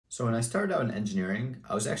So when I started out in engineering,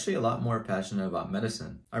 I was actually a lot more passionate about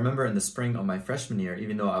medicine. I remember in the spring of my freshman year,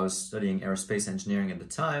 even though I was studying aerospace engineering at the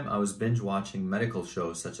time, I was binge watching medical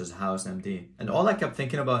shows such as House MD. And all I kept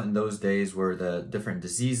thinking about in those days were the different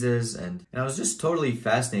diseases, and I was just totally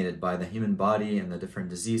fascinated by the human body and the different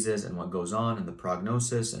diseases and what goes on and the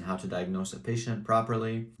prognosis and how to diagnose a patient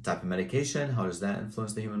properly, the type of medication, how does that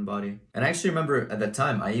influence the human body. And I actually remember at that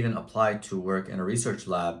time, I even applied to work in a research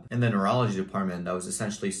lab in the neurology department that was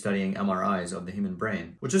essentially studying MRIs of the human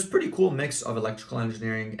brain, which was a pretty cool mix of electrical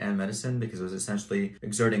engineering and medicine because it was essentially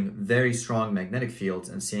exerting very strong magnetic fields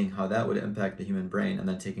and seeing how that would impact the human brain and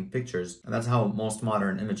then taking pictures. And that's how most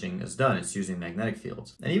modern imaging is done. It's using magnetic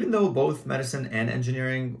fields. And even though both medicine and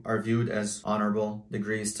engineering are viewed as honorable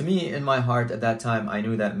degrees, to me, in my heart at that time, I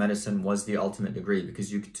knew that medicine was the ultimate degree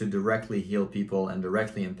because you get to directly heal people and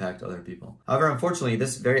directly impact other people. However, unfortunately,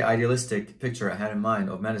 this very idealistic picture I had in mind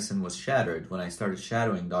of medicine was shattered when I started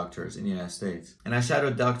shadowing doctors in the United States. And I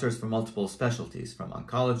shadowed doctors from multiple specialties, from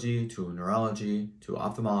oncology to neurology to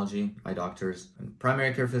ophthalmology, eye doctors, and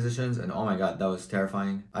primary care physicians, and oh my god, that was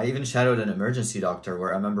terrifying. I even shadowed an emergency doctor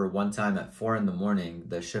where I remember one time at 4 in the morning,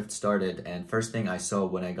 the shift started, and first thing I saw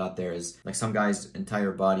when I got there is like some guy's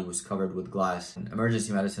entire body was covered with glass, and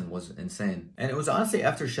emergency medicine was insane. And it was honestly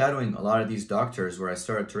after shadowing a lot of these doctors where I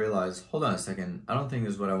started to realize, hold on a second, I don't think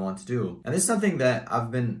this is what I want to do. And this is something that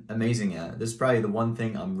I've been amazing at. This is probably the one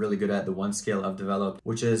thing I'm really good at, the one skill I've developed,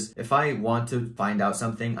 which is if I want to find out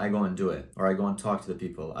something, I go and do it, or I go and talk to the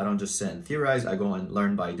people. I don't just sit and theorize, I go and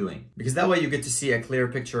learn by doing. Because that way you get to see a clear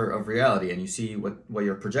picture of reality and you see what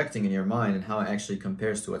you're projecting in your mind and how it actually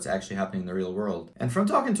compares to what's actually happening in the real world. And from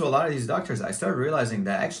talking to a lot of these doctors, I started realizing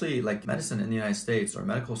that actually like medicine in the United States or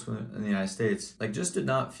medical school in the United States, like just did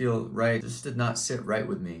not feel right, just did not sit right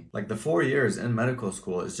with me. Like the 4 years in medical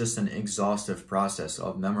school is just an exhaustive process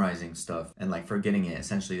of memorizing stuff and like forgetting it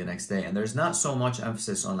essentially the next day. And there's not so much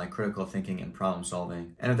emphasis on like critical thinking and problem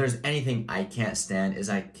solving. And if there's anything I can't stand is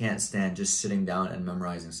I can't stand just sitting down and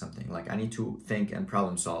memorizing something. Like I need to think and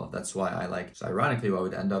problem solve. That's why I like, so ironically, I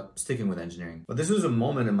would end up sticking with engineering. But this was a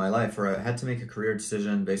moment in my life where I had to make a career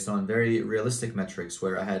decision based on very realistic metrics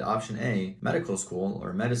where I had option A, medical school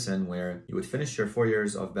or medicine, where you would finish your 4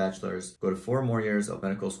 years of bachelor's, go to 4 more years of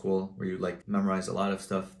medical school where you like memorize a lot of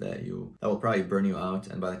stuff that will probably burn you out,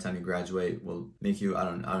 and by the time you graduate will make you, I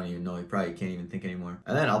don't even know, you probably can't even think anymore.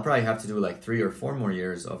 And then I'll probably have to do like 3 or 4 more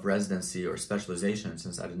years of residency or specialization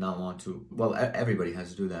since I did not want to, well, everybody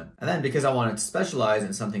has to do that. And then because I wanted to specialize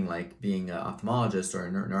in something like being an ophthalmologist or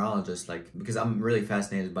a neurologist, like because I'm really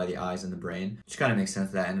fascinated by the eyes and the brain, which kind of makes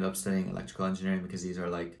sense that I ended up studying electrical engineering because these are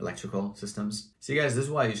like electrical systems. So you guys, this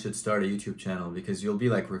is why you should start a YouTube channel, because you'll be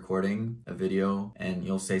like recording a video and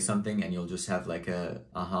you'll say something and you'll just have like a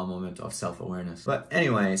aha moment of self-awareness. But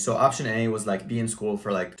anyway, so option A was like be in school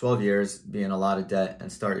for like 12 years, be in a lot of debt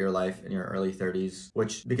and start your life in your early 30s,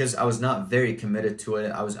 which because I was not very committed to it,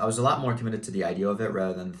 I was a lot more committed to the idea of it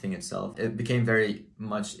rather than the thing itself. It became very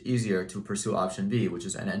much easier to pursue option B, which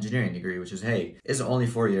is an engineering degree, which is, hey, it's only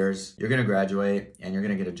 4 years, you're gonna graduate and you're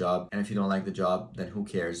gonna get a job, and if you don't like the job, then who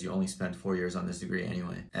cares? You only spent 4 years on this degree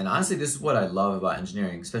anyway. And honestly, this is what I love about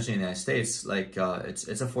engineering, especially in the United States. Like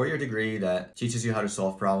it's a 4-year degree that teaches you how to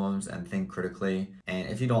solve problems and think critically, and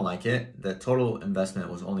if you don't like it, the total investment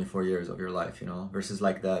was only 4 years of your life, you know, versus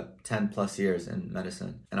like the 10 plus years in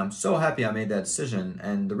medicine. And I'm so happy I made that decision,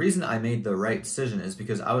 and the reason I made the right decision is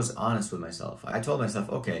because I was honest with myself. I told myself,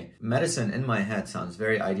 okay, medicine in my head sounds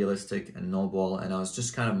very idealistic and noble, and I was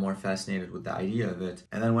just kind of more fascinated with the idea of it.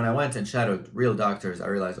 And then when I went and shadowed real doctors, I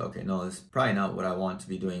realized, okay, no, this is probably not what I want to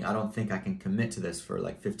be doing. I don't think I can commit to this for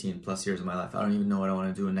like 15 plus years of my life. I don't even know what I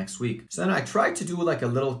want to do next week. So then I tried to do like a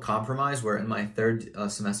little compromise where in my 3rd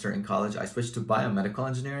semester in college, I switched to biomedical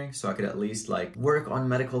engineering so I could at least like work on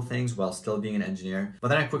medical things while still being an engineer. But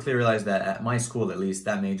then I quickly realized that at my school, at least,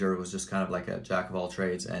 that major was just kind of like a jack of all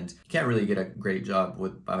trades, and you can't really get a great job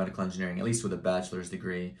with biomedical engineering, at least with a bachelor's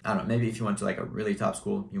degree. I don't know, maybe if you went to like a really top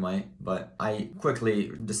school, you might, but I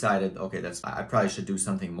quickly decided, okay, I probably should do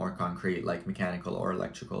something more concrete like mechanical or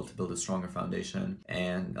electrical to build a stronger foundation,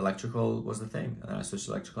 and electrical was the thing. And then I switched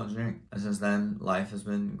to electrical engineering, and since then life has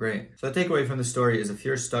been great. So the takeaway from the story is if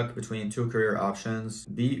you're stuck between 2 career options,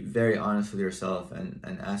 be very honest with yourself and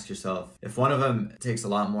ask yourself if one of them takes a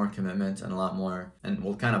lot more commitment and a lot more and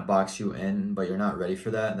will kind of box you in, but you're not ready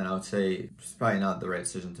for that, then I would say it's probably not the right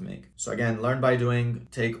decision to make. So again, learn by doing,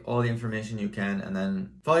 take all the information you can, and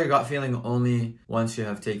then follow your gut feeling only once you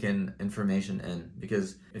have taken information in.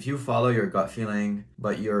 Because if you follow your gut feeling,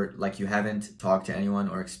 but you're like you haven't talked to anyone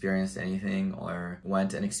or experienced anything or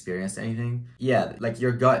went and experienced anything, yeah, like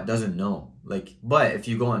your gut doesn't know. Like, but if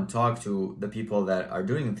you go and talk to the people that are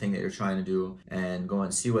doing the thing that you're trying to do and go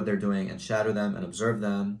and see what they're doing and shadow them and observe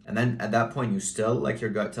them, and then at that point you still, like, your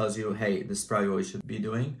gut tells you, hey, this is probably what we should be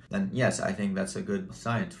doing, then yes, I think that's a good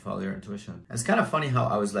sign to follow your intuition. And it's kind of funny how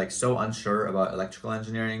I was like so unsure about electrical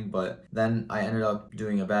engineering, but then I ended up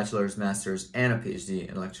doing a bachelor's, master's, and a PhD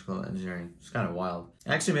in electrical engineering. It's kind of wild.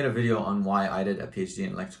 I actually made a video on why I did a PhD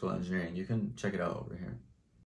in electrical engineering. You can check it out over here.